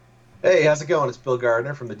Hey, how's it going? It's Bill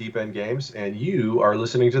Gardner from the Deep End Games, and you are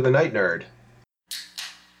listening to The Night Nerd.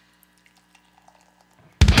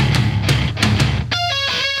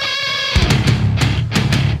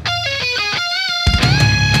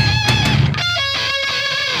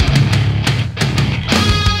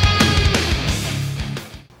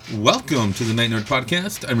 Welcome to the Night Nerd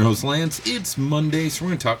Podcast. I'm your host, Lance. It's Monday, so we're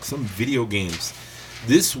going to talk some video games.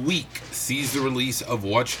 This week sees the release of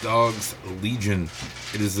Watch Dogs Legion.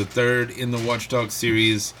 It is the third in the Watch Dogs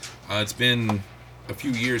series. It's been a few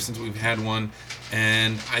years since we've had one,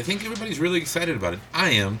 and I think everybody's really excited about it. I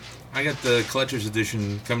am. I got the Collector's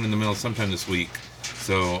Edition coming in the mail sometime this week,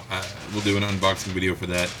 so we'll do an unboxing video for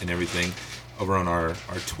that and everything over on our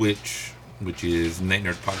Twitch, which is Night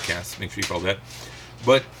Nerd Podcast. Make sure you follow that.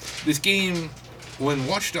 But this game, when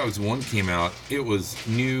Watch Dogs 1 came out, it was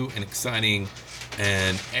new and exciting,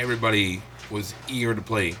 and everybody was eager to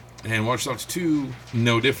play. And Watch Dogs 2,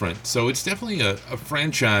 no different. So it's definitely a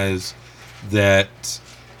franchise that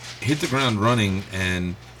hit the ground running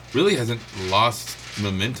and really hasn't lost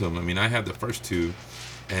momentum. I mean, I have the first two,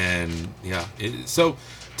 and yeah. So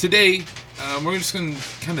today, we're just going to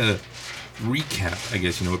kind of recap, I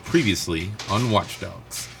guess, previously on Watch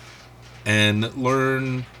Dogs, and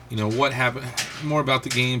learn, what happened, more about the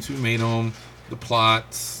games, who made them, the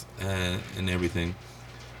plots, and everything.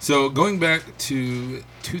 So going back to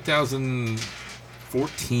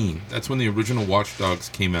 2014, that's when the original Watch Dogs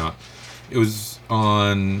came out. It was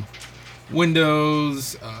on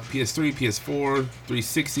Windows, PS3, PS4,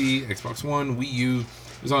 360, Xbox One, Wii U.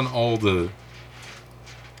 It was on all the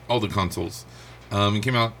consoles. It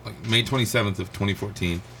came out like May 27th of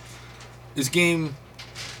 2014. This game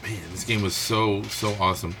was so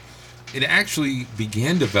awesome. It actually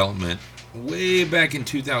began development way back in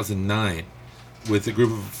 2009 with a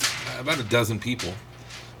group of about a dozen people.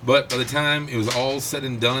 But by the time it was all said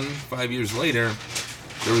and done, 5 years later,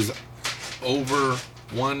 there was over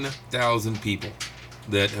 1,000 people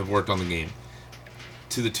that have worked on the game,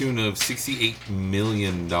 to the tune of $68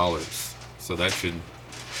 million. So that should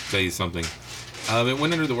tell you something. It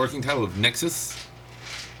went under the working title of Nexus,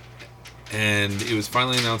 and it was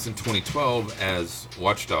finally announced in 2012 as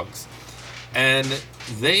Watch Dogs. And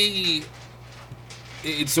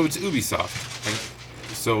it's Ubisoft.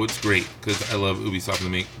 So it's great, because I love Ubisoft, and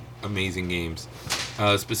they make amazing games.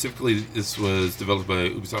 Specifically, this was developed by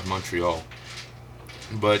Ubisoft Montreal.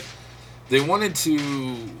 But they wanted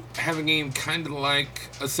to have a game kind of like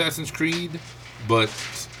Assassin's Creed, but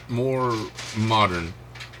more modern.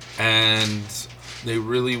 And they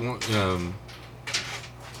really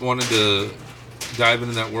wanted to dive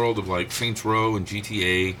into that world of like Saints Row and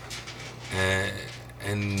GTA,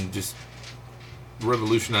 and just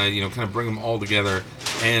revolutionize, kind of bring them all together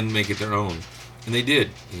and make it their own. And they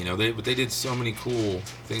did, but they did so many cool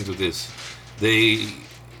things with this. The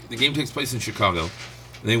game takes place in Chicago.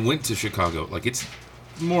 They went to Chicago, like it's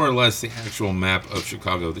more or less the actual map of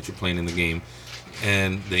Chicago that you're playing in the game.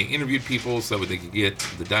 And they interviewed people so that they could get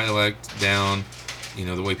the dialect down,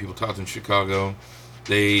 the way people talked in Chicago.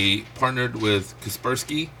 They partnered with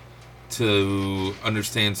Kaspersky to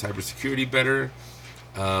understand cybersecurity better,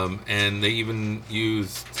 and they even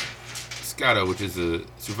used SCADA, which is a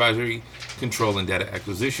supervisory control and data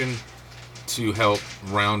acquisition, to help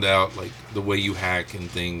round out like the way you hack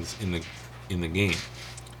and things in the game.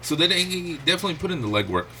 So they definitely put in the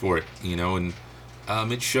legwork for it, and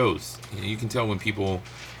it shows. You can tell when people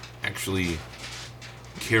actually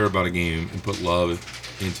care about a game and put love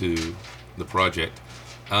into the project.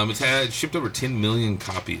 It's shipped over 10 million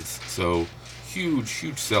copies, so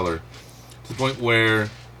huge seller, to the point where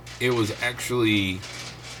it was actually,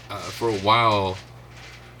 for a while,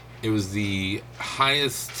 it was the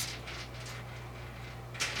highest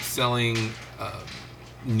selling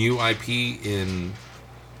new IP in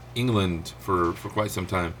England for quite some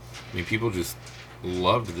time. I mean, people just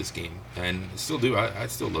loved this game, and still do. I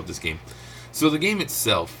still love this game. So the game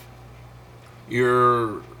itself,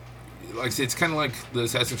 like I said, it's kind of like the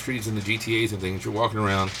Assassin's Creeds and the GTAs and things. You're walking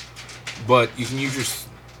around, but you can use your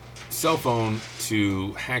cell phone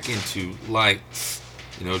to hack into lights,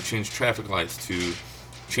 change traffic lights, to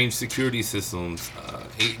change security systems,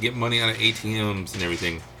 get money out of ATMs and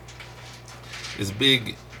everything. This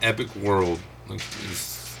big, epic world, like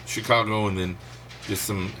Chicago, and then just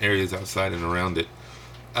some areas outside and around it.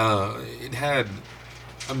 It had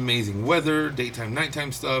amazing weather, daytime,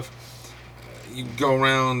 nighttime stuff. You can go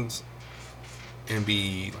around and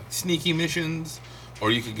be like sneaky missions, or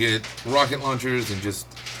you could get rocket launchers and just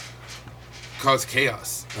cause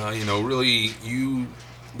chaos. Really, you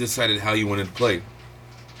decided how you wanted to play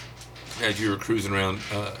as you were cruising around.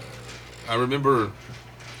 I remember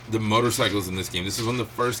the motorcycles in this game. This is one of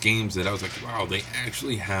the first games that I was like, wow, they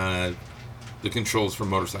actually had the controls for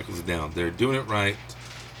motorcycles down. They're doing it right.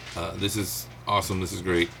 This is awesome. This is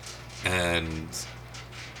great. And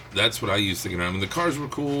that's what I used to get around. I mean, the cars were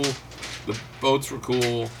cool. The boats were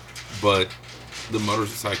cool. But the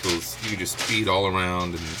motorcycles, you could just speed all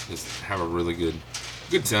around and just have a really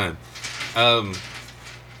good time.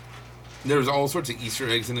 There's all sorts of Easter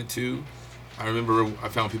eggs in it, too. I remember I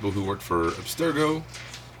found people who worked for Abstergo.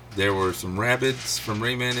 There were some rabbits from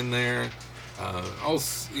Rayman in there.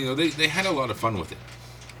 Also, you know, they had a lot of fun with it,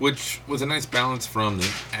 which was a nice balance from the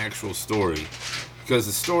actual story. Because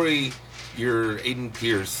the story, you're Aiden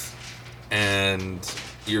Pierce, and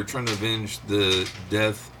you're trying to avenge the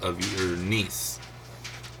death of your niece,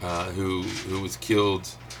 who was killed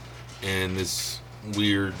in this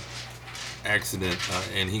weird accident,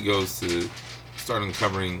 and he goes to start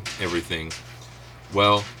uncovering everything.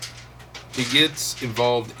 Well, he gets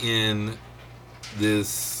involved in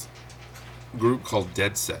this group called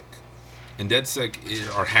DedSec, and DedSec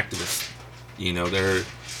are hacktivists. You know, they're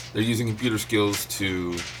using computer skills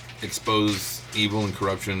to expose evil and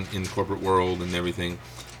corruption in the corporate world and everything,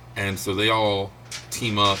 and so they all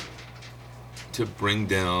team up to bring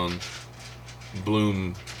down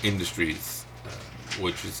Bloom Industries,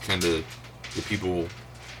 which is kind of the people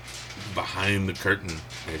behind the curtain,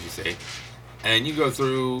 as you say. And you go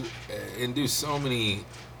through and do so many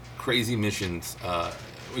crazy missions.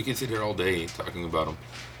 We could sit here all day talking about them,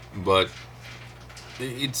 but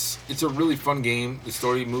it's a really fun game. The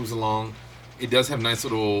story moves along. It does have nice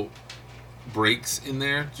little breaks in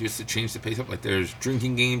there just to change the pace up. Like there's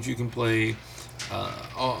drinking games you can play,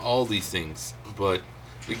 all these things. But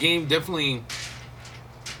the game definitely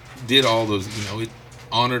did all those. You know, it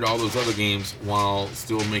honored all those other games while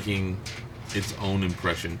still making its own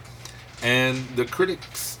impression. And the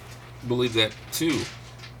critics believe that too.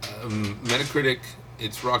 Metacritic,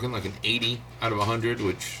 it's rocking like an 80 out of 100,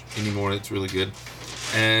 which anymore it's really good.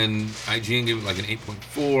 And IGN gave it like an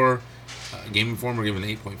 8.4. Game Informer gave it an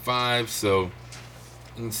 8.5. So you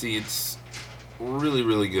can see it's really,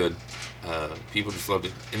 really good. People just loved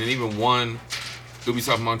it. And it even won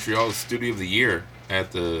Ubisoft Montreal's Studio of the Year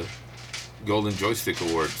at the Golden Joystick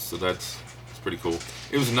Awards. So that's pretty cool.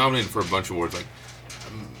 It was nominated for a bunch of awards, like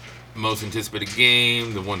most anticipated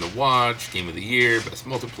game, the one to watch, game of the year, best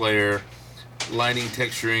multiplayer, lighting,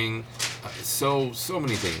 texturing, so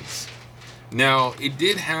many things. Now, it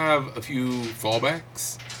did have a few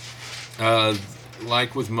fallbacks.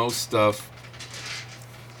 Like with most stuff,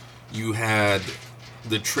 you had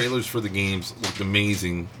the trailers for the games looked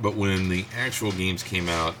amazing, but when the actual games came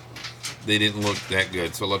out, they didn't look that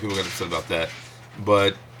good. So a lot of people got upset about that.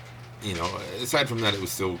 But, you know, aside from that, it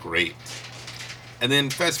was still great. And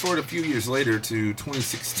then fast forward a few years later to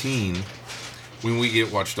 2016, when we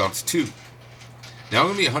get Watch Dogs 2. Now,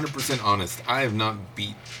 I'm going to be 100% honest. I have not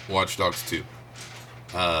beat Watch Dogs 2.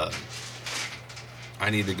 I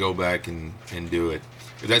need to go back and do it.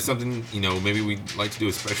 If that's something, you know, maybe we'd like to do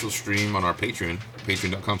a special stream on our Patreon,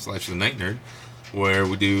 patreon.com/thenightnerd, where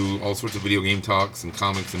we do all sorts of video game talks and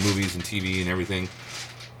comics and movies and TV and everything.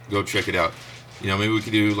 Go check it out. You know, maybe we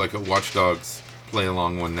could do like a Watch Dogs play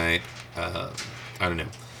along one night. I don't know.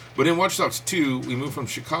 But in Watch Dogs 2, we moved from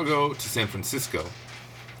Chicago to San Francisco.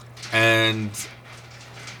 And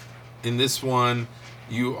in this one,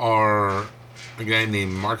 you are a guy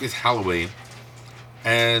named Marcus Holloway.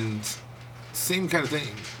 And same kind of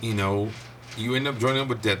thing. You know, you end up joining up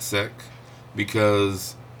with DedSec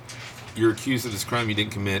because you're accused of this crime you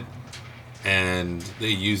didn't commit. And they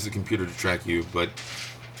use the computer to track you. But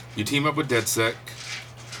you team up with DedSec,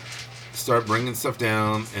 start bringing stuff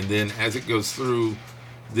down, and then as it goes through,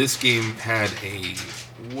 this game had a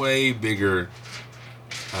way bigger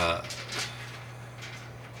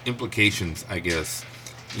implications, I guess.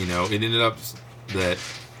 You know, it ended up that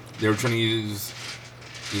they were trying to use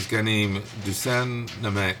this guy named Dusan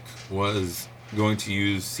Namek was going to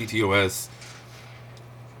use CTOS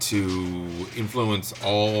to influence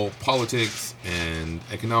all politics and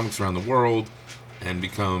economics around the world and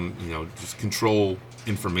become, you know, just control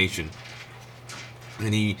information.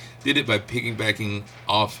 And he did it by piggybacking?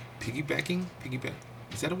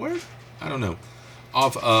 Is that a word? I don't know.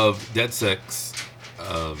 Off of DedSec's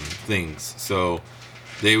things. So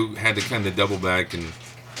they had to kind of double back, and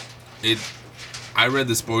I read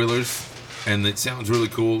the spoilers, and it sounds really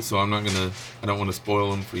cool, so I don't want to spoil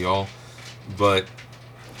them for y'all. But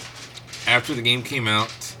after the game came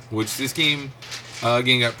out, which this game,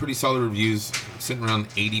 again, got pretty solid reviews, sitting around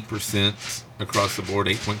 80% across the board,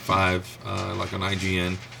 8.5, like on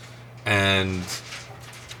IGN. And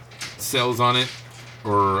sales on it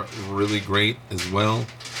were really great as well.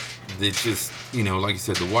 it's just, like you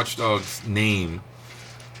said, the Watch Dogs name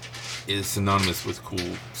is synonymous with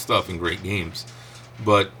cool stuff and great games.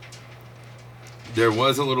 But there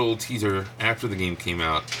was a little teaser after the game came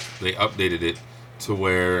out. They updated it to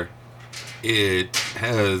where it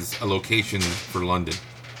has a location for London,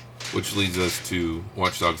 which leads us to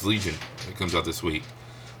Watch Dogs Legion. It comes out this week.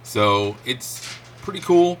 So it's pretty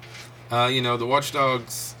cool. The Watch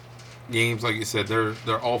Dogs games, like you said,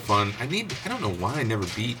 they're all fun. I don't know why I never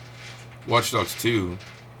beat Watch Dogs 2.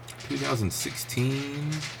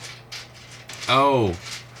 2016? Oh.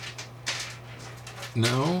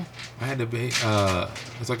 No. I had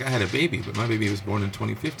it's like I had a baby, but my baby was born in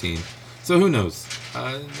 2015. So who knows?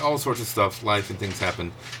 All sorts of stuff, life and things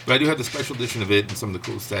happen. But I do have the special edition of it and some of the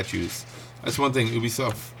cool statues. That's one thing.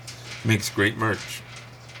 Ubisoft makes great merch.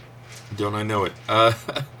 Don't I know it?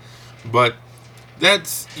 But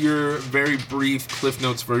that's your very brief Cliff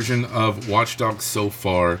Notes version of Watch Dogs so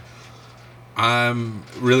far. I'm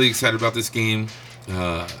really excited about this game.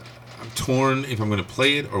 I'm torn if I'm going to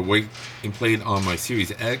play it or wait and play it on my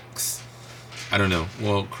Series X. I don't know.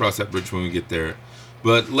 We'll cross that bridge when we get there.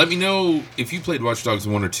 But let me know if you played Watch Dogs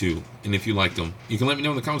 1 or 2 and if you liked them. You can let me know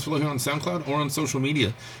in the comments below here on SoundCloud or on social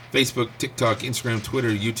media. Facebook, TikTok, Instagram, Twitter,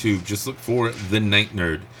 YouTube. Just look for The Night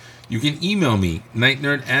Nerd. You can email me,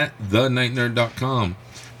 nightnerd@thenightnerd.com.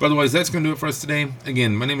 But otherwise, that's going to do it for us today.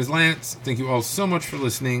 Again, my name is Lance. Thank you all so much for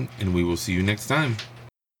listening, and we will see you next time.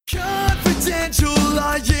 Confidential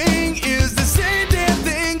lying is the same.